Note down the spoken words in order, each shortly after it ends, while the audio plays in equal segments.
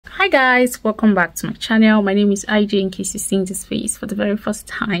Hi guys, welcome back to my channel. My name is IJ, in case you're seeing this face for the very first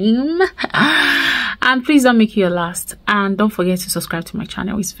time. And please don't make it your last, and don't forget to subscribe to my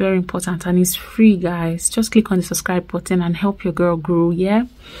channel. It's very important and it's free, guys. Just click on the subscribe button and help your girl grow. Yeah,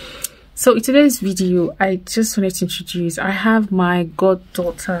 so in today's video I just wanted to introduce, I have my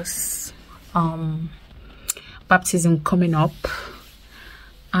goddaughter's baptism coming up,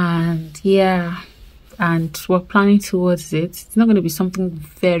 and yeah, and we're planning towards it. It's not going to be something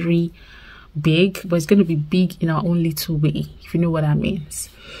very big, but it's going to be big in our own little way, if you know what that means.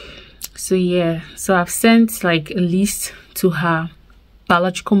 So yeah, so I've sent like a list to her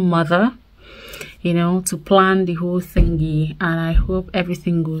biological mother, you know, to plan the whole thingy, and I hope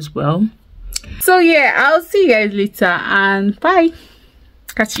everything goes well. So yeah, I'll see you guys later, and bye.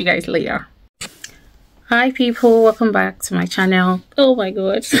 Catch you guys later. Hi people, welcome back to my channel. Oh my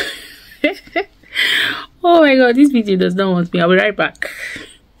god. Oh my god, this video does not want me. I'll be right back.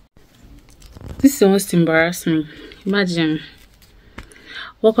 This almost embarrassed me. Imagine.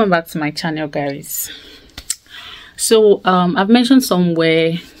 Welcome back to my channel, guys. So I've mentioned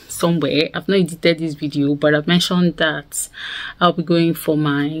somewhere I've not edited this video, but I've mentioned that I'll be going for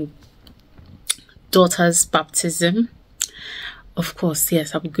my daughter's baptism. Of course,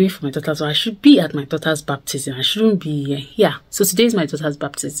 yes, I'll be going for my daughter's. So I should be at my daughter's baptism. I shouldn't be yeah. So today is my daughter's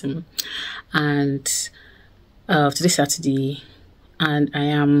baptism, and today's Saturday, and I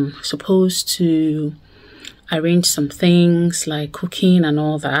am supposed to arrange some things like cooking and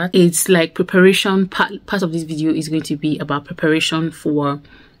all that. It's like preparation. Part of this video is going to be about preparation for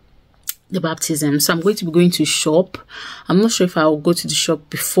the baptism. So I'm going to be going to shop. I'm not sure if I will go to the shop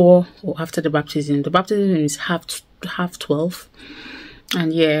before or after the baptism. The baptism is half 12,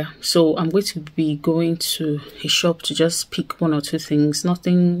 and yeah, so I'm going to be going to a shop to just pick one or two things,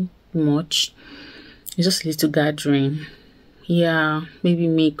 nothing much. It's just a little gathering. Yeah, maybe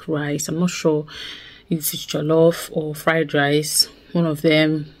make rice. I'm not sure if it's jollof or fried rice, one of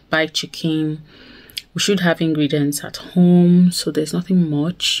them. Buy chicken. We should have ingredients at home, so there's nothing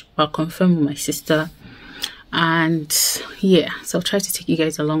much. I'll confirm with my sister, and yeah, so I'll try to take you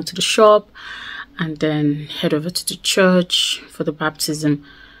guys along to the shop and then head over to the church for the baptism.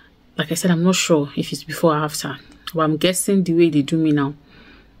 Like I said, I'm not sure if it's before or after, but I'm guessing the way they do me now,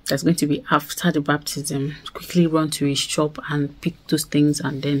 that's going to be after the baptism. Quickly run to a shop and pick those things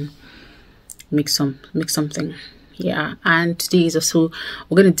and then make something. Yeah, and today is also,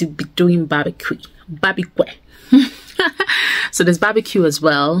 we're going to be doing barbecue. So there's barbecue as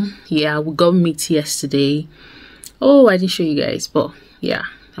well. Yeah, we got meat yesterday. Oh, I didn't show you guys, but yeah,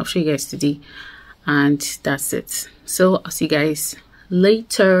 I'll show you guys today. And that's it. So I'll see you guys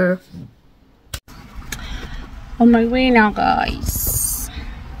later. On my way now, guys.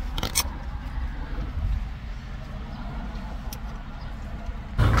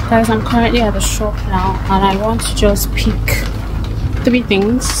 Guys, I'm currently at the shop now, and I want to just pick 3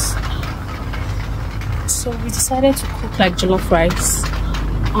 things. So we decided to cook like jollof rice,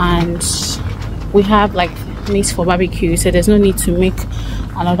 and we have like meat for barbecue, so there's no need to make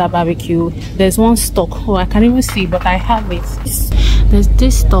another barbecue. There's one stock. Oh, I can't even see, but I have it. There's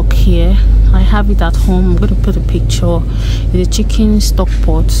this stock here. I have it at home. I'm going to put a picture. It's a chicken stock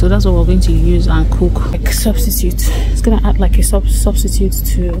pot, so that's what we're going to use and cook like substitute. It's gonna add like a substitute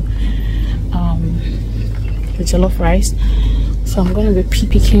to the jollof rice. So I'm going to be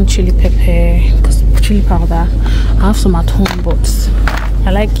picking chili pepper, because chili powder I have some at home, but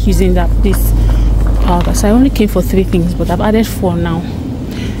I like using this powder. So I only came for 3 things, but I've added 4 now.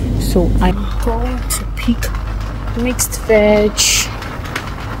 So I'm going to pick mixed veg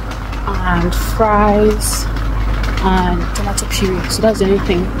and fries and tomato puree. So that's the only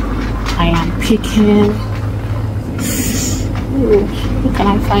thing I am picking. Ooh, where can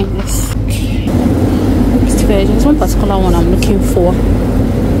I find this? Okay. Mixed veg. There's one particular one I'm looking for.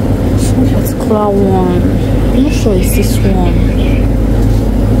 This one particular one. I'm not sure it's this one.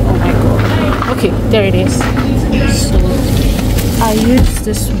 Oh my god. Okay, there it is. So I use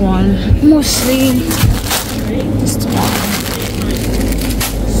this one mostly. This one.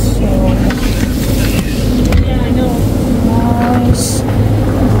 So yeah, I know. Nice. I'm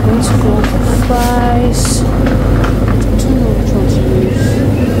going to go for fries. I don't know which one to use.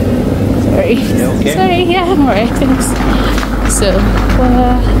 Sorry. Okay? Sorry. Yeah, I'm alright. Thanks. So,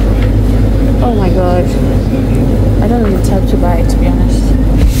 oh my god. I don't know the type to buy, to be honest.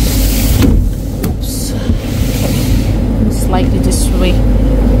 Slightly this way.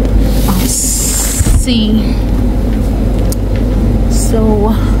 I'll see. So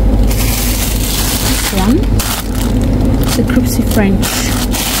this one, it's a crispy French.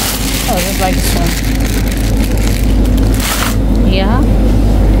 Oh, I just like this one. Yeah,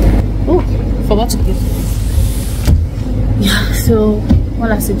 forgot to give. Yeah, so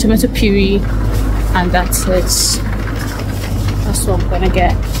well, I said tomato puree, and that's it. That's what I'm gonna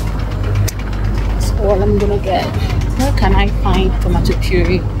get. That's all I'm gonna get. Where can I find tomato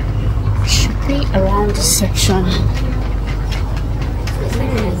puree? Should be around this section.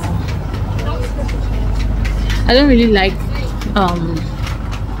 I don't really like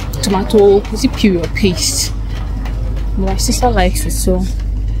tomato, is it puree or paste? But my sister likes it, so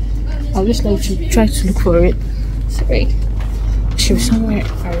I'll just like to try to look for it. Sorry, it should be somewhere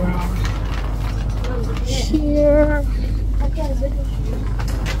around here.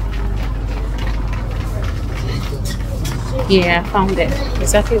 Yeah, I found it.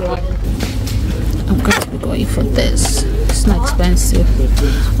 Exactly what I'm going to be going for. This it's not expensive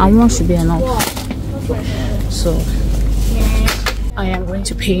and one should be enough. So I am going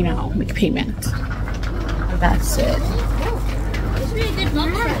to pay now, make payment, and that's it. It's really good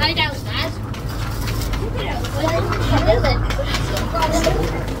box for hideouts, guys.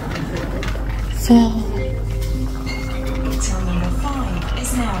 So Till number 5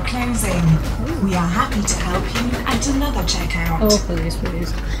 is now closing. We are happy to help you at another checkout. oh, please.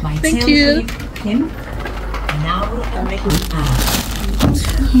 Thank you. Him. Now I'm making 3,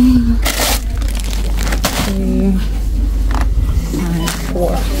 9,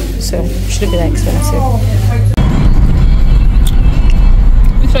 4. So should be that expensive.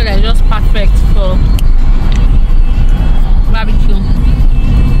 This one is just perfect for barbecue.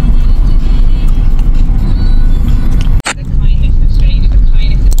 The kindness of strangers, the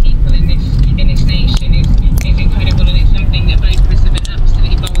kindness of people in this nation is incredible, and it's something that both of us have been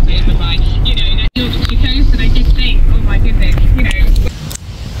absolutely bowled over by. You know, you're just coast, and I just think, oh my goodness, you know.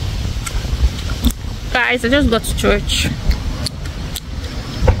 Guys, I just got to church.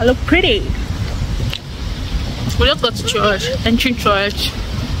 I look pretty. We just got to church, entering church,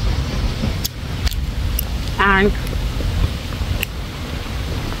 and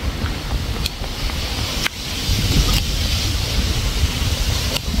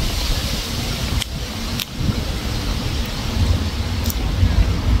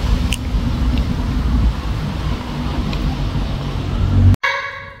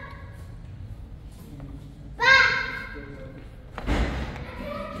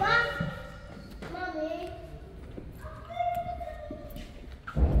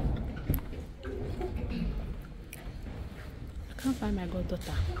I can't find my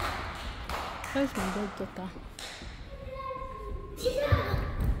goddaughter. Where's my goddaughter?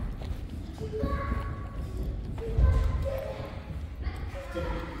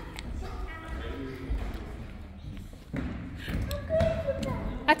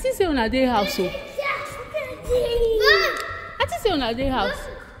 I think say on a day house. I think say on a day house.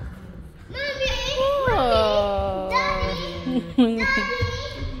 Oh.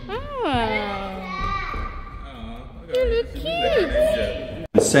 You look cute.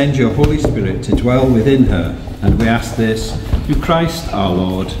 Send your Holy Spirit to dwell within her, and we ask this through Christ our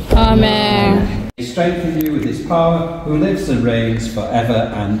Lord. Amen. He strengthen you with his power, who lives and reigns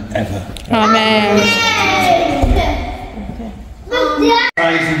forever and ever. Amen.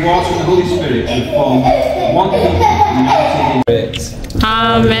 Christ and water and the Holy Spirit to form one people united in spirit.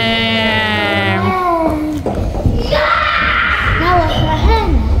 Amen.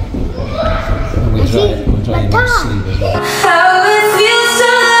 We're trying to sleep as well. How it feels to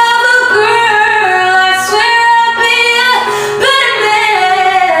love a girl, I swear I'll be a better man.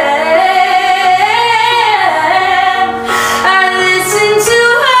 I listen to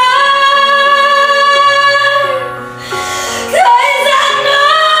her, 'cause I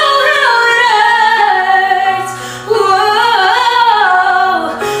know how it hurts. Whoa,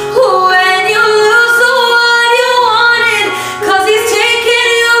 when you lose the one you wanted, 'cause he's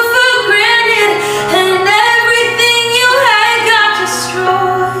taking you for granted, and everything you had got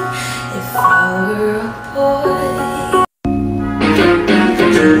destroyed. If I were a boy.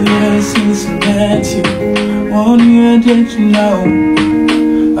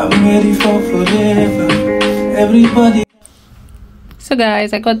 I'm ready for forever. Everybody. So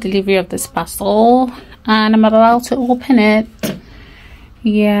guys, I got delivery of this parcel and I'm about to open it.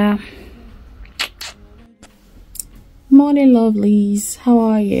 Yeah. Morning lovelies, how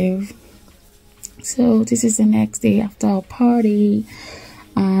are you? So this is the next day after our party,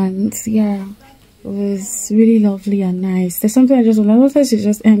 and yeah, it was really lovely and nice. There's something I wanted to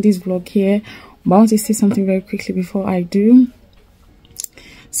just end this vlog here, but I want to say something very quickly before I do.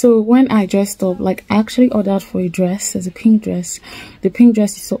 So when I dressed up, like I actually ordered for a dress. There's a pink dress. The pink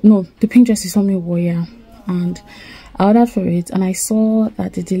dress is something wore, yeah. And I ordered for it, and I saw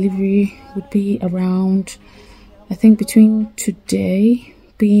that the delivery would be around, I think between today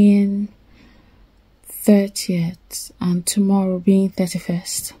being 30th and tomorrow being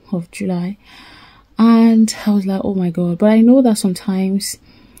 31st of July. And I was like, oh my god. But I know that sometimes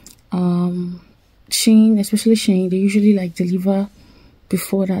Shein, especially Shein, they usually like deliver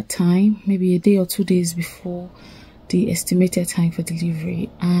before that time, maybe a day or 2 days before the estimated time for delivery.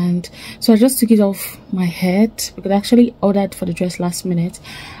 And so I just took it off my head, because I actually ordered for the dress last minute.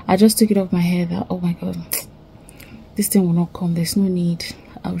 I just took it off my head that, oh my god, this thing will not come, there's no need,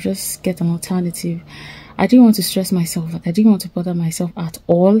 I'll just get an alternative. I didn't want to stress myself, I didn't want to bother myself at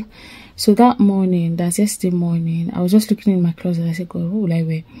all. So that morning, that's yesterday morning, I was just looking in my closet. I said, god, what will I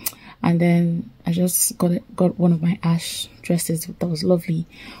wear? And then I just got one of my ash dresses that was lovely,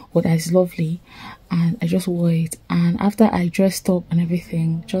 or that is lovely, and I just wore it. And after I dressed up and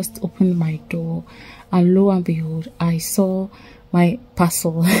everything, just opened my door, and lo and behold, I saw my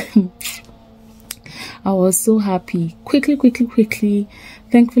parcel. I was so happy. Quickly.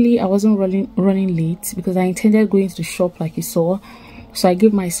 Thankfully, I wasn't running late, because I intended going to the shop like you saw. So I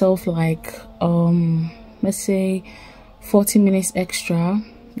gave myself like let's say 40 minutes extra,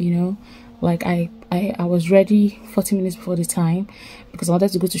 you know, like I was ready 40 minutes before the time, because I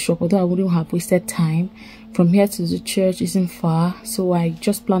wanted to go to shop, although I wouldn't have wasted time. From here to the church isn't far, so I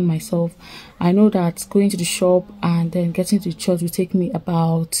just planned myself. I know that going to the shop and then getting to the church will take me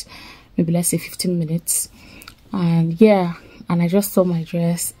about, maybe let's say 15 minutes. And yeah, and I just saw my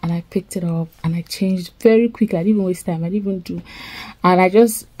dress and I picked it up and I changed very quickly. I didn't even waste time, I didn't even do, and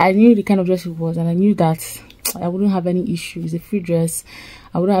I knew the kind of dress it was, and I knew that I wouldn't have any issues. It's a free dress,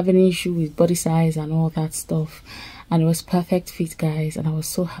 I wouldn't have any issue with body size and all that stuff, and it was perfect fit, guys, and I was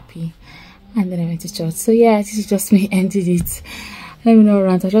so happy. And then I went to church. So yeah, this is just me ended it. Let me know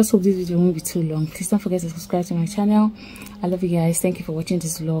around. I just hope this video won't be too long. Please don't forget to subscribe to my channel. I love you guys. Thank you for watching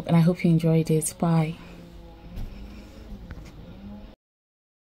this vlog, and I hope you enjoyed it. Bye.